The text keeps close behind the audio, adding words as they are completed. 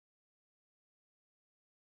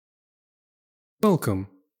Welcome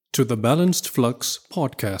to the Balanced Flux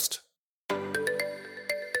podcast.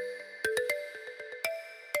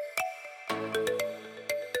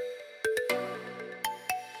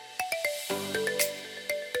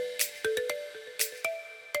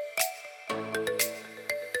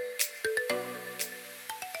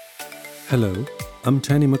 Hello, I'm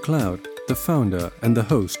Tanny McLeod, the founder and the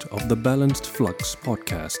host of the Balanced Flux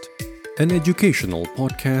podcast, an educational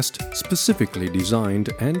podcast specifically designed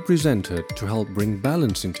and presented to help bring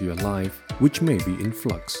balance into your life, which may be in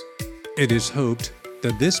flux. It is hoped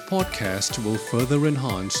that this podcast will further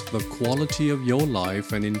enhance the quality of your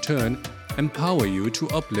life and in turn empower you to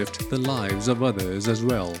uplift the lives of others as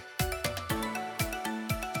well.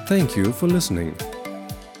 Thank you for listening.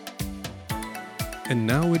 And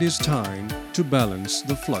now it is time to balance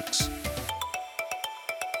the flux.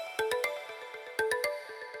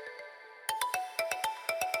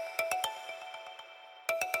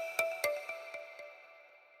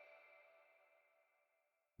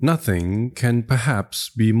 Nothing can perhaps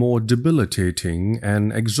be more debilitating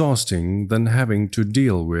and exhausting than having to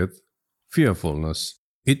deal with fearfulness.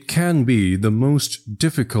 It can be the most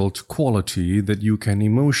difficult quality that you can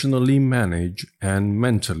emotionally manage and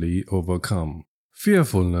mentally overcome.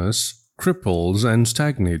 Fearfulness cripples and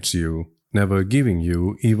stagnates you, never giving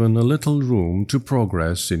you even a little room to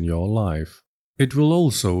progress in your life. It will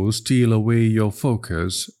also steal away your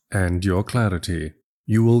focus and your clarity.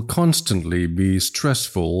 You will constantly be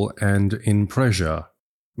stressful and in pressure.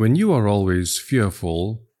 When you are always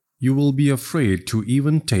fearful, you will be afraid to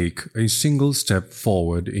even take a single step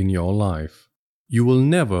forward in your life. You will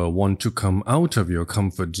never want to come out of your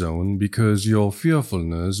comfort zone because your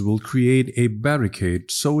fearfulness will create a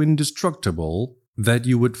barricade so indestructible that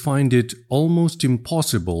you would find it almost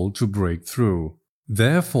impossible to break through.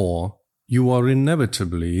 Therefore, you are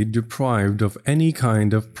inevitably deprived of any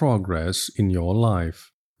kind of progress in your life.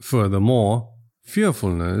 Furthermore,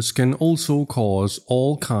 fearfulness can also cause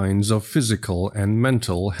all kinds of physical and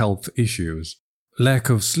mental health issues. Lack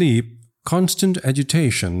of sleep, constant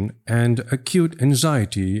agitation, and acute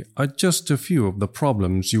anxiety are just a few of the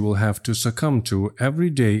problems you will have to succumb to every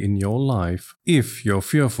day in your life if your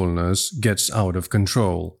fearfulness gets out of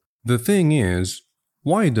control. The thing is,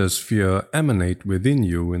 why does fear emanate within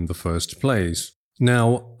you in the first place?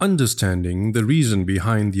 Now, understanding the reason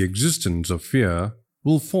behind the existence of fear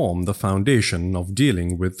will form the foundation of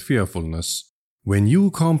dealing with fearfulness. When you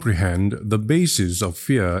comprehend the basis of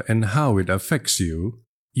fear and how it affects you,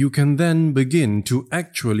 you can then begin to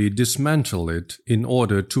actually dismantle it in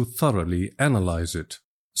order to thoroughly analyze it.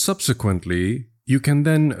 Subsequently, you can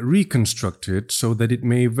then reconstruct it so that it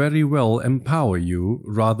may very well empower you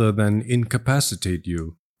rather than incapacitate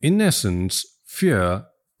you. In essence, fear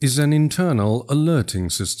is an internal alerting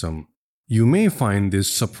system. You may find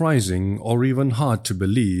this surprising or even hard to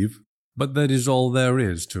believe, but that is all there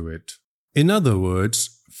is to it. In other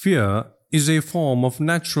words, fear is a form of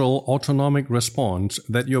natural autonomic response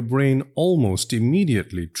that your brain almost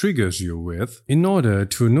immediately triggers you with in order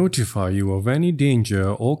to notify you of any danger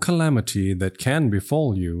or calamity that can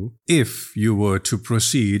befall you if you were to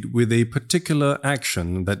proceed with a particular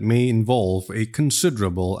action that may involve a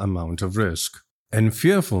considerable amount of risk. And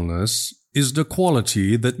fearfulness is the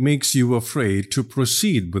quality that makes you afraid to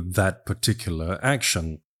proceed with that particular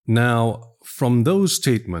action. Now, from those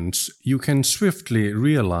statements, you can swiftly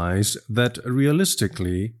realize that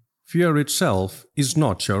realistically, fear itself is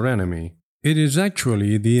not your enemy. It is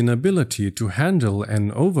actually the inability to handle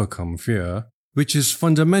and overcome fear, which is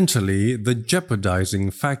fundamentally the jeopardizing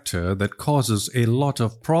factor that causes a lot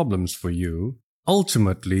of problems for you,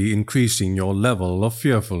 ultimately increasing your level of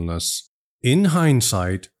fearfulness. In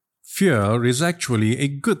hindsight, fear is actually a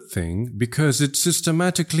good thing because it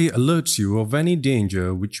systematically alerts you of any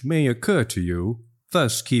danger which may occur to you,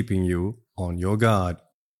 thus keeping you on your guard.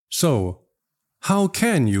 So, how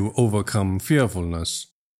can you overcome fearfulness?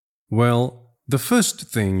 Well, the first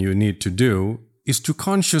thing you need to do is to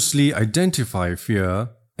consciously identify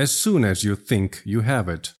fear as soon as you think you have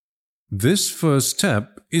it. This first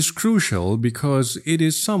step is crucial because it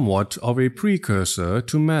is somewhat of a precursor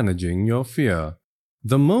to managing your fear.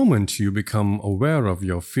 The moment you become aware of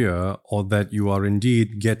your fear or that you are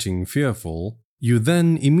indeed getting fearful, you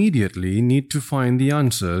then immediately need to find the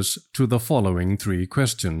answers to the following 3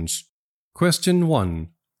 questions. Question 1.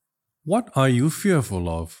 What are you fearful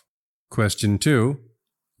of? Question 2.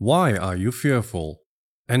 Why are you fearful?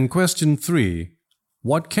 And question 3.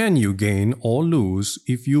 What can you gain or lose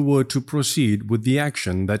if you were to proceed with the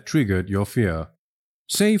action that triggered your fear?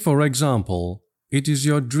 Say, for example, it is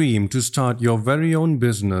your dream to start your very own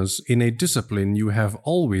business in a discipline you have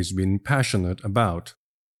always been passionate about.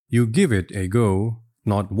 You give it a go,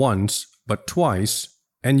 not once, but twice,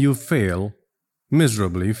 and you fail,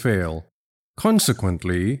 miserably fail.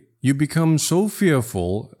 Consequently, you become so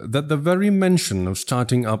fearful that the very mention of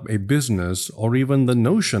starting up a business or even the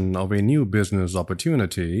notion of a new business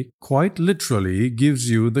opportunity quite literally gives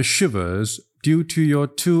you the shivers due to your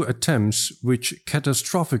 2 attempts which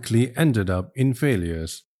catastrophically ended up in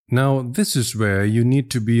failures. Now, this is where you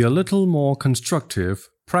need to be a little more constructive,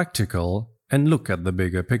 practical, and look at the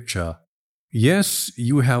bigger picture. Yes,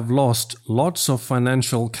 you have lost lots of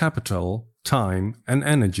financial capital, time, and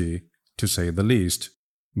energy, to say the least.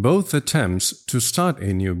 Both attempts to start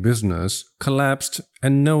a new business collapsed,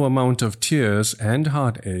 and no amount of tears and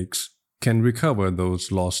heartaches can recover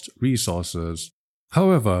those lost resources.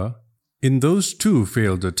 However, in those 2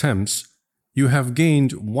 failed attempts, you have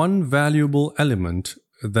gained one valuable element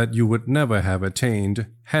that you would never have attained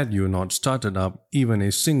had you not started up even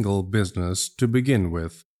a single business to begin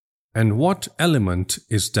with. And what element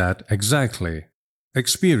is that exactly?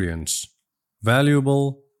 Experience.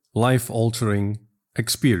 Valuable, life-altering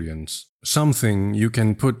experience. Something you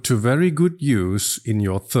can put to very good use in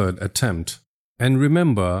your 3rd attempt. And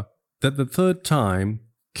remember that the 3rd time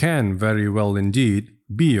can very well indeed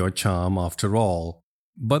be your charm after all.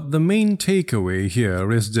 But the main takeaway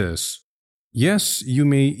here is this. Yes, you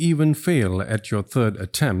may even fail at your 3rd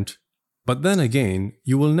attempt, but then again,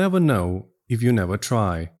 you will never know if you never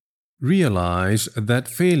try. Realize that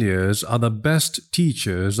failures are the best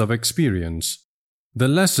teachers of experience. The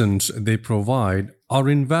lessons they provide are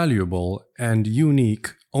invaluable and unique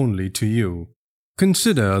only to you.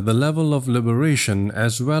 Consider the level of liberation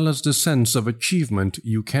as well as the sense of achievement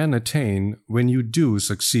you can attain when you do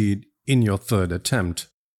succeed in your 3rd attempt.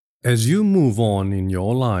 As you move on in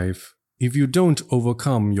your life, if you don't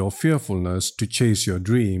overcome your fearfulness to chase your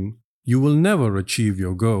dream, you will never achieve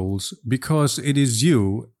your goals because it is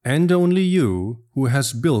you and only you who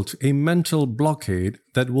has built a mental blockade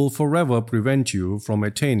that will forever prevent you from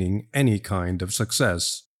attaining any kind of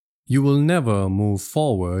success. You will never move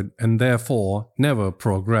forward and therefore never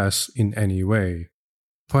progress in any way.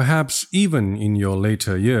 Perhaps even in your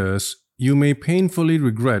later years, you may painfully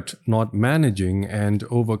regret not managing and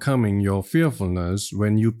overcoming your fearfulness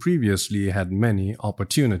when you previously had many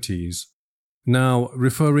opportunities. Now,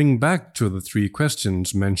 referring back to the 3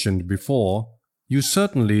 questions mentioned before, you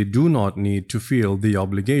certainly do not need to feel the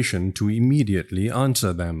obligation to immediately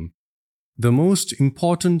answer them. The most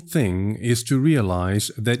important thing is to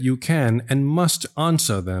realize that you can and must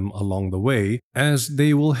answer them along the way, as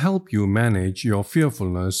they will help you manage your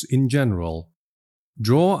fearfulness in general.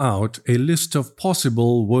 Draw out a list of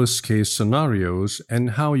possible worst-case scenarios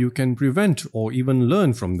and how you can prevent or even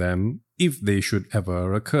learn from them if they should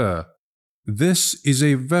ever occur. This is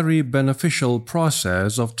a very beneficial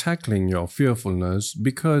process of tackling your fearfulness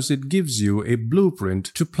because it gives you a blueprint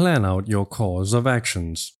to plan out your course of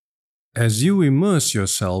actions. As you immerse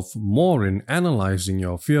yourself more in analyzing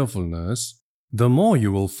your fearfulness, the more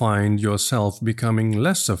you will find yourself becoming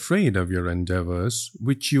less afraid of your endeavors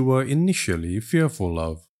which you were initially fearful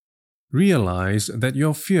of. Realize that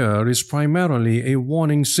your fear is primarily a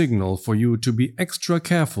warning signal for you to be extra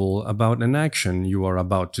careful about an action you are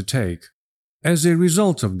about to take. As a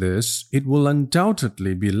result of this, it will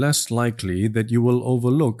undoubtedly be less likely that you will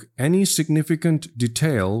overlook any significant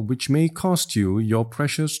detail which may cost you your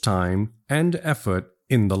precious time and effort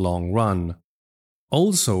in the long run.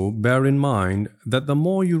 Also, bear in mind that the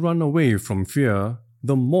more you run away from fear,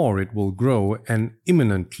 the more it will grow and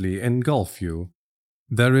imminently engulf you.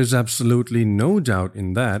 There is absolutely no doubt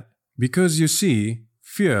in that, because you see,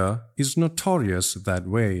 fear is notorious that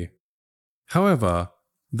way. However,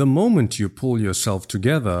 the moment you pull yourself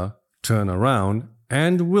together, turn around,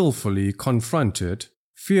 and willfully confront it,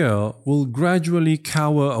 fear will gradually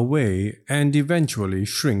cower away and eventually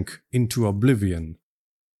shrink into oblivion.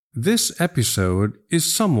 This episode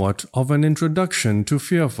is somewhat of an introduction to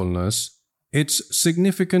fearfulness, its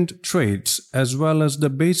significant traits as well as the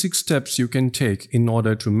basic steps you can take in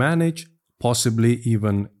order to manage, possibly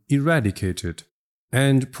even eradicate it.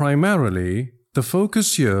 And primarily, the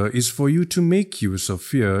focus here is for you to make use of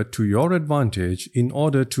fear to your advantage in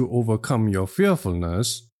order to overcome your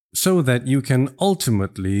fearfulness, so that you can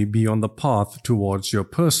ultimately be on the path towards your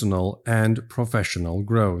personal and professional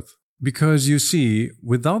growth. Because you see,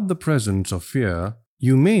 without the presence of fear,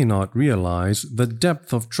 you may not realize the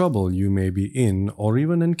depth of trouble you may be in or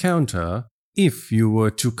even encounter if you were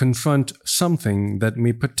to confront something that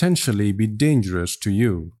may potentially be dangerous to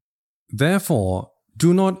you. Therefore,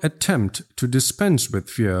 do not attempt to dispense with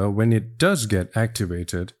fear when it does get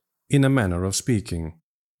activated, in a manner of speaking.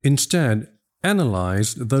 Instead,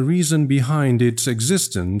 Analyze the reason behind its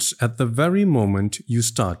existence at the very moment you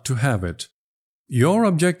start to have it. Your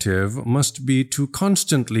objective must be to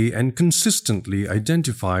constantly and consistently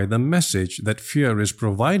identify the message that fear is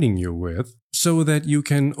providing you with so that you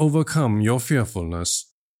can overcome your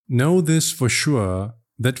fearfulness. Know this for sure,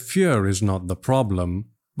 that fear is not the problem,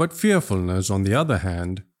 but fearfulness, on the other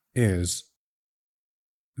hand, is.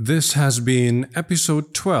 This has been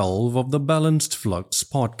episode 12 of the Balanced Flux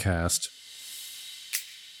podcast.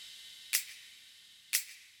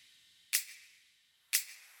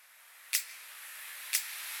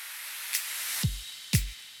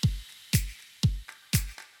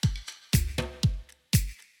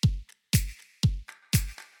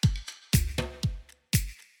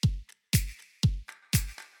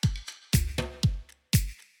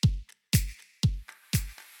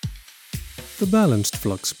 The Balanced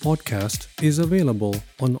Flux podcast is available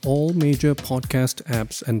on all major podcast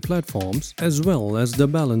apps and platforms, as well as the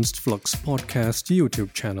Balanced Flux podcast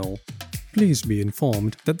YouTube channel. Please be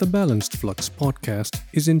informed that the Balanced Flux podcast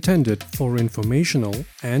is intended for informational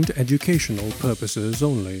and educational purposes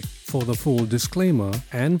only. For the full disclaimer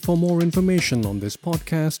and for more information on this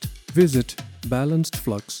podcast, visit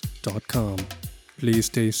balancedflux.com. Please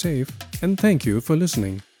stay safe and thank you for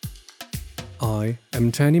listening. I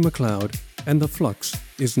am Tanny McLeod, and the flux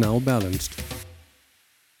is now balanced.